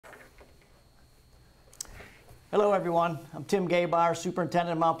Hello everyone, I'm Tim Gabauer,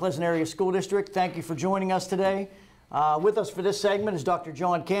 Superintendent of Mount Pleasant Area School District. Thank you for joining us today. With us for this segment is Dr.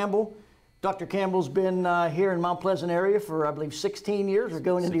 John Campbell. Dr. Campbell's been here in Mount Pleasant area for, I believe, 16 years, or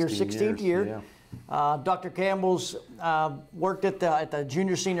going into your 16th year. Yeah. Dr. Campbell's worked at the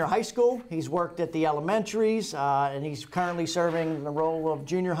junior senior high school. He's worked at the elementaries, and he's currently serving the role of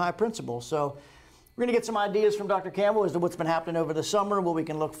junior high principal. So we're going to get some ideas from Dr. Campbell as to what's been happening over the summer, what we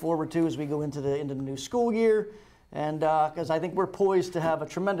can look forward to as we go into the new school year. And because I think we're poised to have a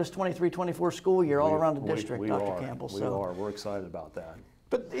tremendous 23-24 school year all around the district, Dr. Campbell. We are. We're excited about that.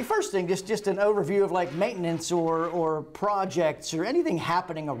 But the first thing, just an overview of like maintenance or projects or anything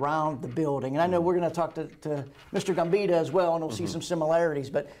happening around the building. And I know we're going to talk to Mr. Gambita as well, and we'll see some similarities.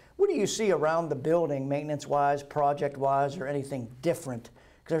 But what do you see around the building, maintenance-wise, project-wise, or anything different?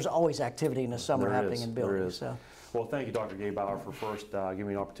 Because there's always activity in the summer happening in buildings. There is. So. Well, thank you, Dr. Gabauer, for first giving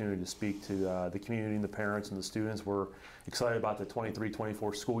me an opportunity to speak to the community and the parents and the students. We're excited about the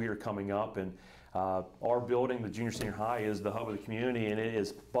 23-24 school year coming up, and our building, the junior senior high, is the hub of the community, and it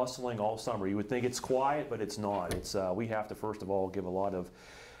is bustling all summer. You would think it's quiet, but it's not. It's we have to first of all give a lot of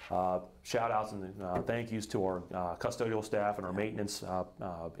shout outs and thank yous to our custodial staff and our maintenance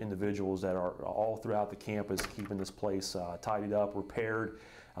individuals that are all throughout the campus, keeping this place tidied up, repaired,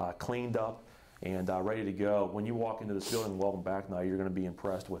 cleaned up, and ready to go. When you walk into this building, welcome back now, you're going to be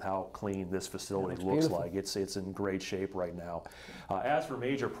impressed with how clean this facility looks like. It's in great shape right now. As for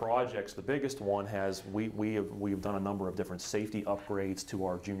major projects, the biggest one has we've done a number of different safety upgrades to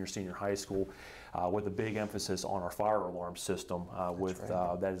our junior senior high school, with a big emphasis on our fire alarm system,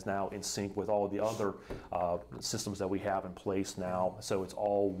 that is now in sync with all of the other systems that we have in place now. So it's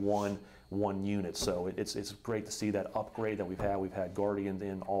all one unit. So it's great to see that upgrade that we've had. We've had Guardian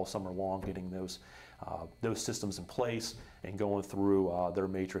in all summer long, getting those systems in place and going through their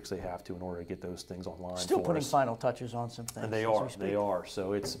matrix they have to in order to get those things online. Still putting final touches on some things. And they are.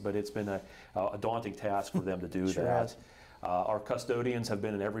 So it's been a daunting task for them to do Sure that. has. Our custodians have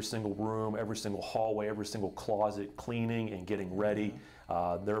been in every single room, every single hallway, every single closet, cleaning and getting ready.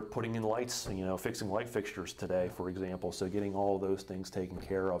 They're putting in lights, fixing light fixtures today, for example, so getting all of those things taken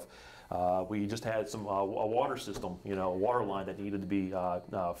care of. We just had a water system, a water line that needed to be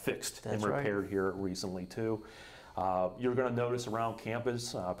fixed and repaired here recently too. You're going to notice around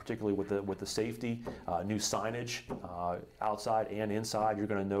campus, particularly with the safety, new signage outside and inside. You're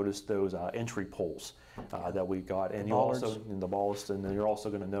going to notice those entry poles that we got, and the bollards, and then you're also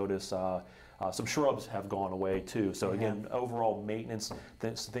going to notice some shrubs have gone away too. So again, overall maintenance,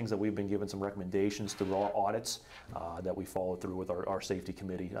 things that we've been given some recommendations through our audits that we follow through with our safety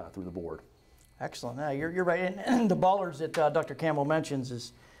committee through the board. Excellent. Now, you're right, and the bollards that Dr. Campbell mentions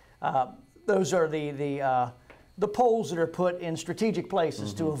is those are the poles that are put in strategic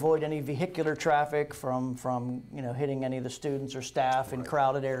places to avoid any vehicular traffic from hitting any of the students or staff in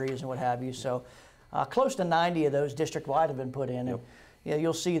crowded areas and what have you. So close to 90 of those district-wide have been put in. And,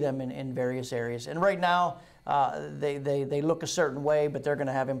 you'll see them in various areas. And right now, they look a certain way, but they're going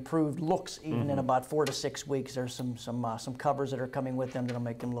to have improved looks even in about 4 to 6 weeks. There's some covers that are coming with them that'll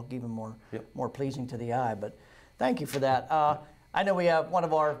make them look even more pleasing to the eye. But thank you for that. I know we have one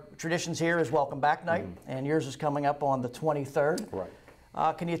of our traditions here is Welcome Back Night, and yours is coming up on the 23rd.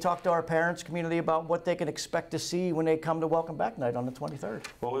 Right. Can you talk to our parents community about what they can expect to see when they come to Welcome Back Night on the 23rd?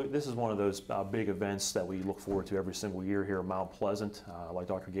 Well, this is one of those big events that we look forward to every single year here at Mount Pleasant. Like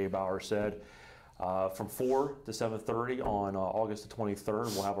Dr. Gabauer said, from 4 to 7:30 on August the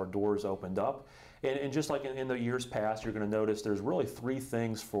 23rd, we'll have our doors opened up. And just like in the years past, you're going to notice there's really 3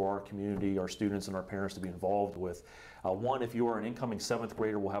 things for our community, our students, and our parents to be involved with. One, if you are an incoming 7th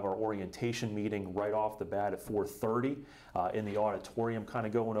grader, we'll have our orientation meeting right off the bat at 4:30 in the auditorium, kind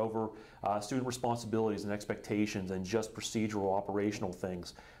of going over student responsibilities and expectations and just procedural operational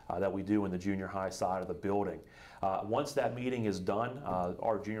things that we do in the junior high side of the building. Once that meeting is done,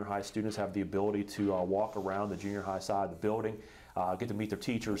 our junior high students have the ability to walk around the junior high side of the building, get to meet their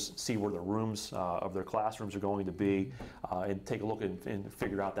teachers, see where the rooms of their classrooms are going to be, and take a look and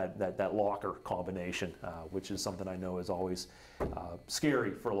figure out that locker combination, which is something I know is always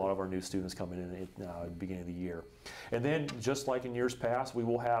scary for a lot of our new students coming in at the beginning of the year. And then, just like in years past, we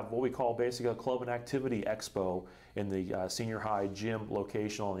will have what we call basically a club and activity expo in the senior high gym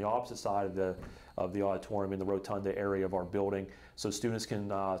location on the opposite side of the auditorium in the rotunda area of our building. so students can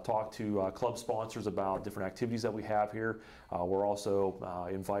talk to club sponsors about different activities that we have here. We're also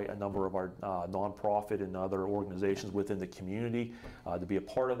invite a number of our nonprofit and other organizations within the community to be a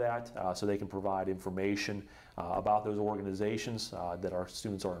part of that, so they can provide information about those organizations that our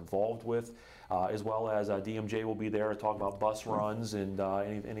students are involved with, as well as DMJ will be there to talk about bus runs and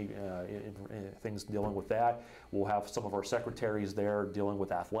any things dealing with that. We'll have some of our secretaries there dealing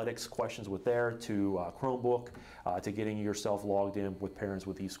with athletics questions with there, to Chromebook, to getting yourself logged in with Parents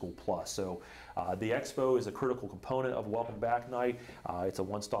with eSchool Plus. So the expo is a critical component of Welcome Back Night. It's a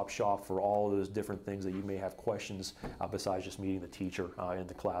one-stop shop for all of those different things that you may have questions besides just meeting the teacher in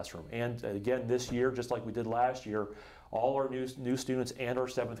the classroom. And again, this year, just like we did last year, all our new students and our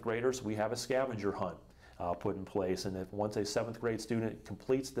 7th graders, we have a scavenger hunt put in place. And if once a 7th grade student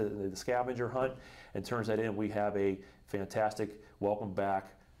completes the scavenger hunt and turns that in, we have a fantastic Welcome Back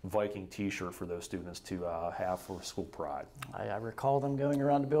Viking t-shirt for those students to have for school pride. I recall them going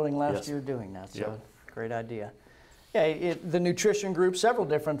around the building last year doing that, so great idea. Yeah, the nutrition group, several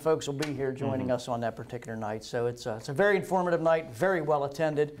different folks will be here joining us on that particular night. So it's a very informative night, very well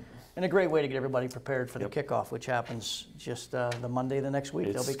attended, and a great way to get everybody prepared for the kickoff, which happens just the Monday the next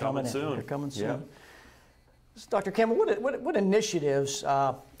week. They'll be coming soon. in. They're coming soon. So Dr. Campbell, what initiatives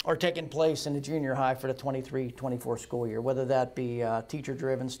are taking place in the junior high for the 23-24 school year, whether that be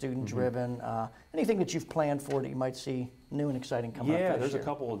teacher-driven, student-driven, anything that you've planned for that you might see new and exciting coming up this year? Yeah, there's a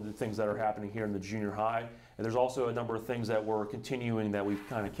couple of things that are happening here in the junior high, and there's also a number of things that we're continuing that we've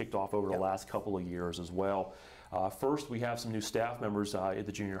kind of kicked off over the last couple of years as well. First, we have some new staff members at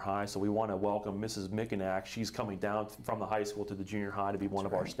the junior high, so we want to welcome Mrs. Mickenack. She's coming down from the high school to the junior high to be one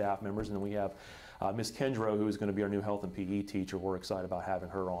of our staff members, and then we have Ms. Kendro, who is going to be our new health and PE teacher. We're excited about having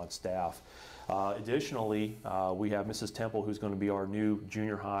her on staff. Additionally, we have Mrs. Temple, who's going to be our new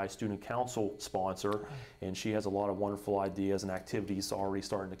junior high student council sponsor, and she has a lot of wonderful ideas and activities already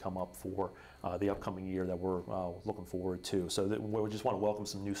starting to come up for the upcoming year that we're looking forward to. So we just want to welcome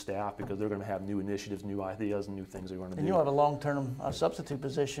some new staff because they're going to have new initiatives, new ideas, and new things they're going to do. And you'll have a long-term substitute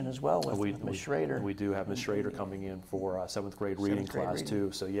position as well with Ms. Schrader. We do have Ms. Schrader coming in for 7th grade reading class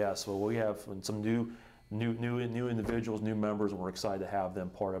too. So yeah, so we have some new individuals, new members, and we're excited to have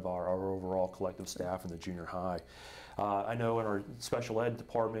them part of our overall collective staff in the junior high. I know in our special ed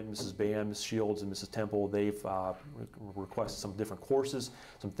department, Mrs. Bam, Ms. Shields, and Mrs. Temple, they've requested some different courses,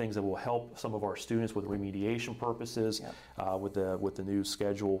 some things that will help some of our students with remediation purposes with the new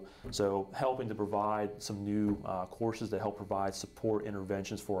schedule. So helping to provide some new courses that help provide support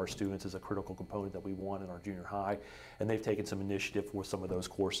interventions for our students is a critical component that we want in our junior high. And they've taken some initiative with some of those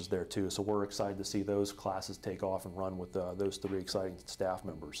courses there too. So we're excited to see those classes take off and run with those 3 exciting staff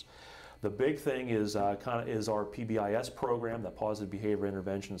members. The big thing is our PBIS program, the Positive Behavior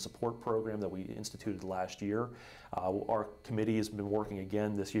Intervention and Support Program that we instituted last year. Our committee has been working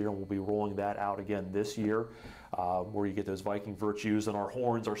again this year, and we'll be rolling that out again this year, where you get those Viking virtues and our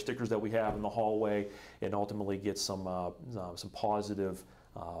horns, our stickers that we have in the hallway, and ultimately get some positive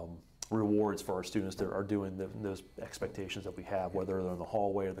rewards for our students that are doing those expectations that we have, whether they're in the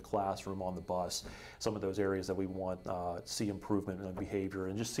hallway or the classroom, on the bus, some of those areas that we want to see improvement in behavior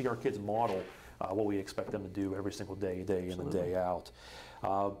and just see our kids model what we expect them to do every single day, day in and day out.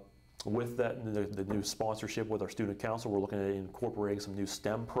 With that, the new sponsorship with our student council, we're looking at incorporating some new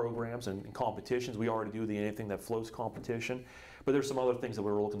STEM programs and competitions. We already do the Anything That Floats competition, but there's some other things that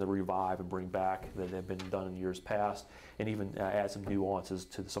we're looking to revive and bring back that have been done in years past, and even add some nuances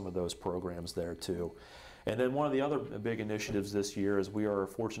to some of those programs there too. And then one of the other big initiatives this year is we are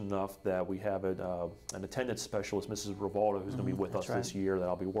fortunate enough that we have an attendance specialist, Mrs. Rivaldo, who's going to be with us this year, that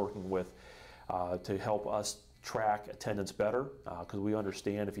I'll be working with to help us track attendance better, because we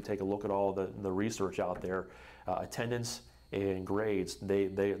understand, if you take a look at all the research out there, attendance and grades, they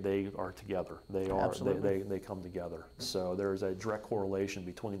are together. They come together. So there's a direct correlation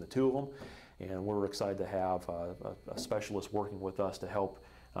between the two of them, and we're excited to have a specialist working with us to help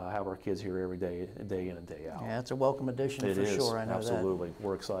have our kids here every day, day in and day out. Yeah, it's a welcome addition for sure. I know absolutely. That.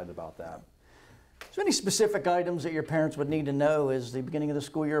 We're excited about that. Is there any specific items that your parents would need to know as the beginning of the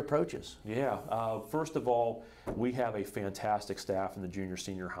school year approaches? Yeah, first of all, we have a fantastic staff in the junior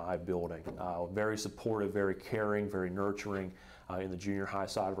senior high building. Very supportive, very caring, very nurturing in the junior high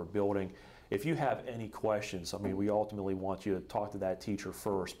side of our building. If you have any questions, I mean, we ultimately want you to talk to that teacher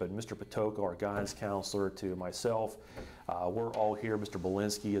first, but Mr. Patoka, our guidance counselor, to myself, we're all here. Mr.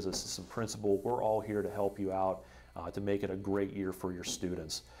 Belinsky is assistant principal. We're all here to help you out to make it a great year for your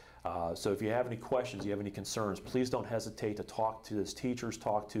students. So if you have any questions, you have any concerns, please don't hesitate to talk to those teachers,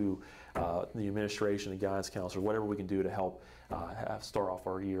 talk to the administration, the guidance counselor, whatever we can do to help start off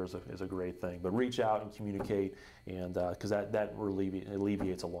our year is a great thing. But reach out and communicate, and because that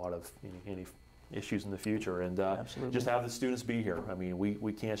alleviates a lot of any issues in the future. And just have the students be here. I mean,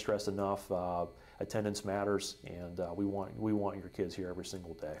 we can't stress enough. Attendance matters, and we want your kids here every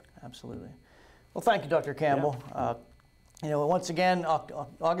single day. Absolutely. Well, thank you, Dr. Campbell. Yeah. You know, once again,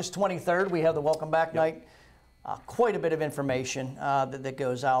 August 23rd, we have the Welcome Back Night. Quite a bit of information that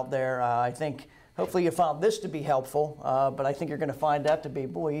goes out there. I think hopefully you found this to be helpful, but I think you're going to find that to be,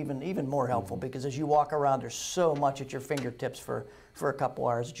 boy, even more helpful, because as you walk around, there's so much at your fingertips for a couple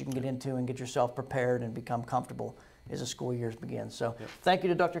hours that you can get into and get yourself prepared and become comfortable as the school year begins. So thank you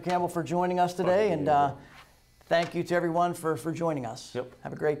to Dr. Campbell for joining us today, and thank you to everyone for joining us. Yep.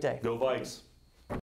 Have a great day. Go Vikes.